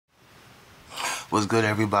What's good,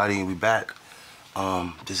 everybody? We back.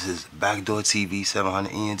 This is Backdoor TV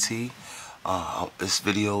 700 ENT. This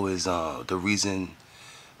video is the real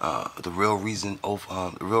reason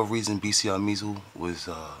BCR Measle was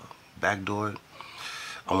backdoored.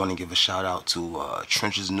 I want to give a shout out to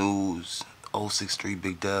Trenches News, 063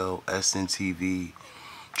 Big Dell, SNTV,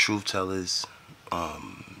 Truth Tellers,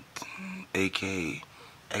 AK,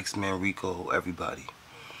 X-Man Rico, everybody.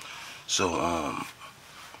 So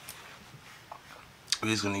we're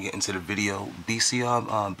just gonna get into the video.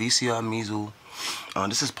 BCR Measle.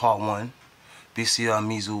 This is part one. BCR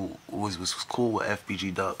Measle was cool with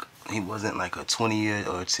FBG Duck. He wasn't like a 20-year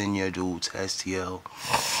or a 10-year dude to STL.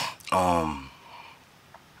 One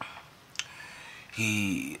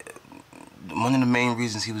of the main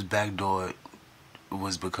reasons he was backdoored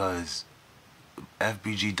was because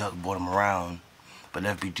FBG Duck brought him around, but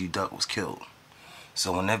FBG Duck was killed.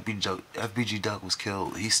 So when FBG Duck was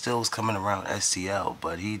killed, he still was coming around STL,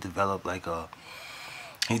 but he developed like a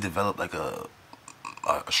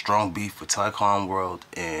strong beef with Taekwondo World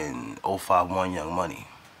and 051 Young Money.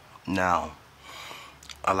 Now,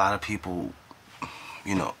 a lot of people,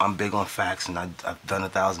 you know, I'm big on facts and I've done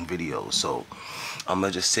 1,000 videos, so I'm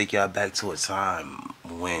gonna just take y'all back to a time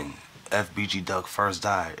when FBG Duck first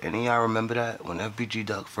died. Any of y'all remember that? When FBG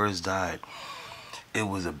Duck first died, it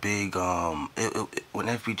was a big when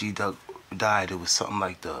FBG Duck died, it was something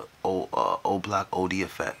like the O Block OD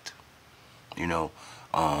effect. You know,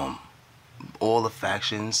 all the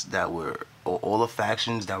factions that were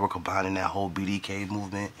combined in that whole BDK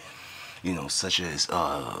movement, you know, such as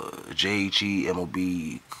JHE, MOB,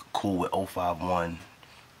 cool with 051,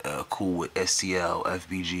 cool with STL,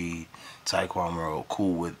 FBG, Taekwondo World,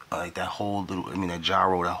 cool with like that whole little, that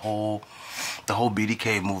gyro, the whole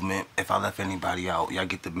BDK movement. If I left anybody out, y'all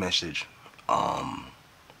get the message.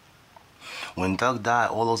 When Duck died,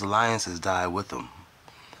 all those alliances died with him.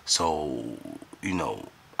 So, you know,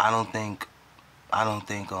 I don't think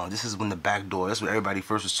this is when the backdoor, that's when everybody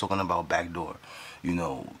first was talking about backdoor. You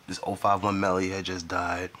know, this 051 Melly had just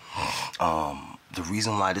died. The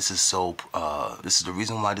reason why this is the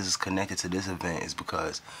reason why this is connected to this event is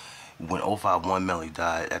because when 051 Melly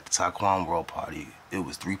died at the Taekwondo World Party, it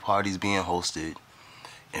was 3 parties being hosted,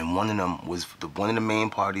 and one of the main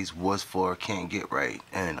parties was for Can't Get Right,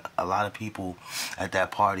 and a lot of people at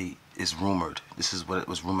that party is rumored. This is what it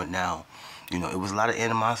was rumored now. You know, it was a lot of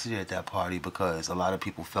animosity at that party because a lot of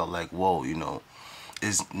people felt like, whoa, you know,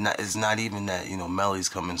 it's not even that, you know, Melly's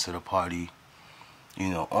coming to the party, you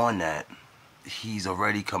know, on that. He's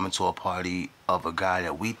already coming to a party of a guy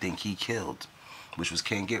that we think he killed, which was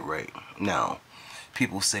Can't Get Right. Now,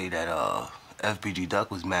 people say that FBG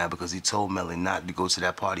Duck was mad because he told Melly not to go to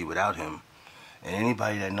that party without him. And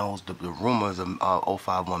anybody that knows the rumors of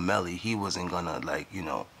 051 Melly, he wasn't gonna, like, he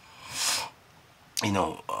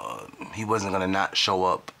wasn't gonna not show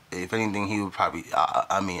up. If anything, he would probably,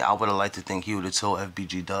 I would have liked to think he would have told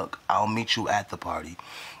FBG Duck, I'll meet you at the party.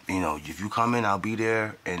 You know, if you come in, I'll be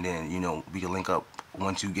there, and then, you know, we can link up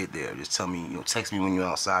once you get there. Just tell me, you know, text me when you're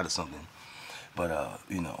outside or something. But,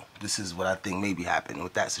 you know, this is what I think maybe happened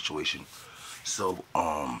with that situation. So,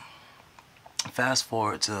 fast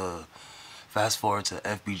forward to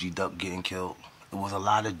FBG Duck getting killed. It was a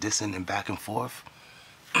lot of dissing and back and forth,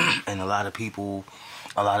 and a lot of people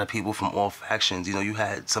from all factions. You know, you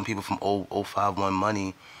had some people from 051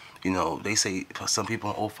 Money. You know, they say some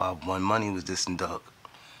people in 051 Money was dissing Duck.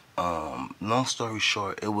 Long story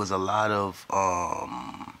short, it was a lot of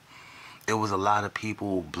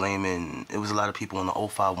people blaming. It was a lot of people on the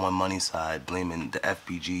 051 Money side blaming the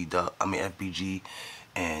FBG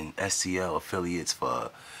and STL affiliates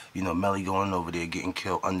for, you know, Melly going over there getting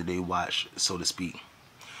killed under their watch, so to speak.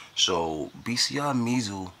 So BCR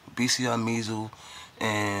Measle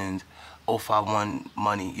and 051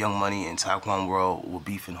 Money, Young Money, and Taekwondo World were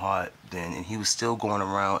beefing hard then, and he was still going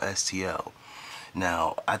around STL.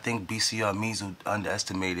 Now, I think BCR Measle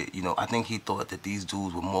underestimated, you know, I think he thought that these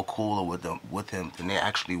dudes were more cooler with him than they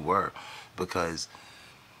actually were, because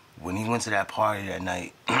when he went to that party that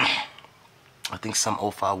night, I think some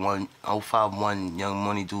 051 Young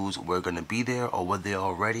Money dudes were going to be there or were there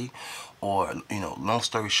already, or, you know, long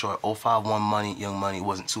story short, 051 Money, Young Money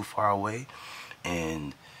wasn't too far away,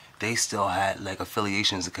 and they still had like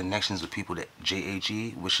affiliations and connections with people that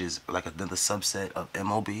JHE, which is like another subset of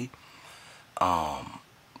MOB.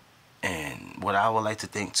 And what I would like to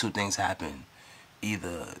think, 2 things happened.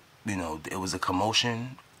 Either, you know, it was a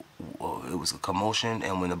commotion,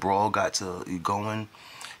 and when the brawl got to going,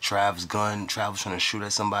 Trav was trying to shoot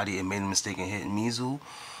at somebody and made a mistake and hit Measle,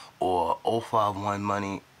 or 051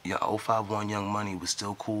 Money, 051 Young Money was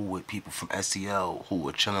still cool with people from STL who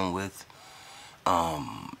were chilling with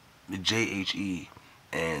JHE.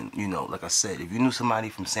 And, you know, like I said, if you knew somebody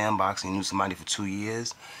from Sandbox and you knew somebody for 2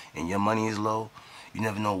 years and your money is low, you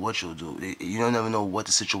never know what you'll do. You don't never know what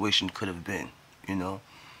the situation could have been, you know.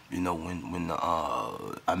 You know, when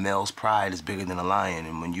a male's pride is bigger than a lion,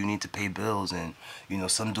 and when you need to pay bills, and, you know,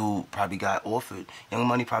 some dude probably got offered, Young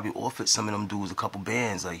Money probably offered some of them dudes a couple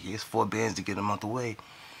bands, like, here's 4 bands to get them out the way.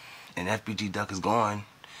 And FBG Duck is gone.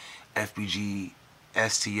 FBG,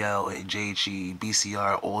 STL, and JHE,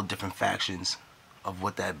 BCR, all different factions of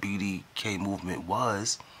what that BDK movement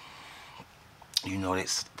was. You know,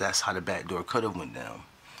 that's how the backdoor could have went down.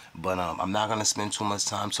 But I'm not gonna spend too much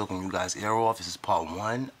time talking you guys' ear off. This is part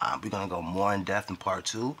 1. We're gonna go more in depth in part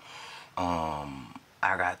 2. I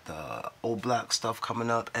got the O Block stuff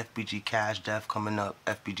coming up, FBG Cash Death coming up,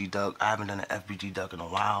 FBG Duck. I haven't done an FBG Duck in a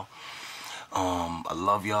while. I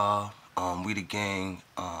love y'all. We the gang.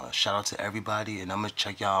 Shout out to everybody, and I'm gonna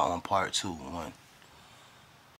check y'all on part 2. 1.